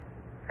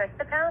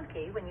pound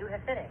key when you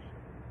have finished.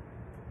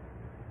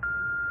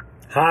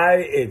 Hi,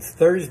 it's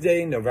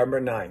Thursday, November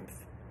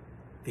 9th,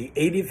 the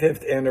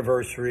 85th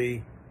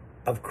anniversary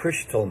of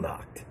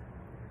Kristallnacht,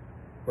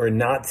 where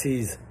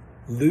Nazis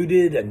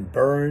looted and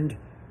burned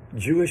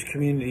Jewish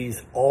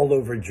communities all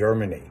over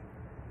Germany.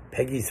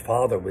 Peggy's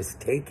father was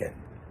taken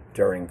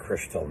during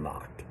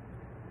Kristallnacht.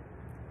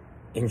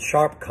 In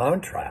sharp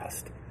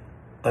contrast,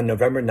 on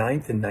November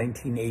 9th in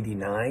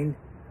 1989,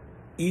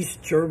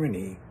 East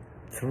Germany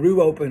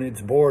threw open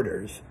its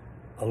borders,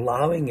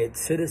 allowing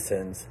its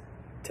citizens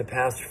to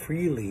pass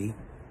freely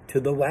to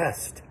the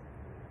West.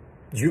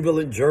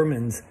 Jubilant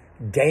Germans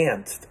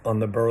danced on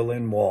the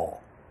Berlin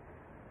Wall.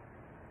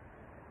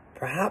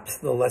 Perhaps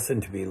the lesson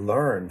to be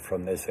learned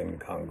from this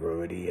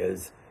incongruity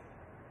is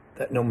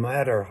that no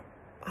matter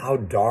how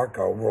dark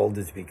our world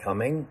is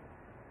becoming,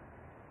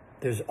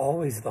 there's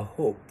always the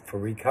hope for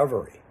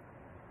recovery.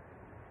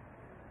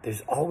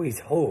 There's always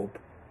hope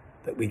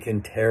that we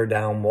can tear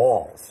down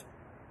walls.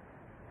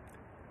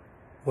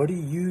 What are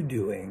you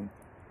doing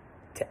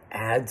to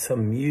add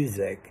some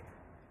music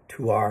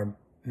to our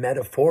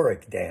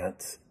metaphoric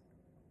dance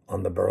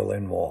on the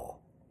Berlin Wall?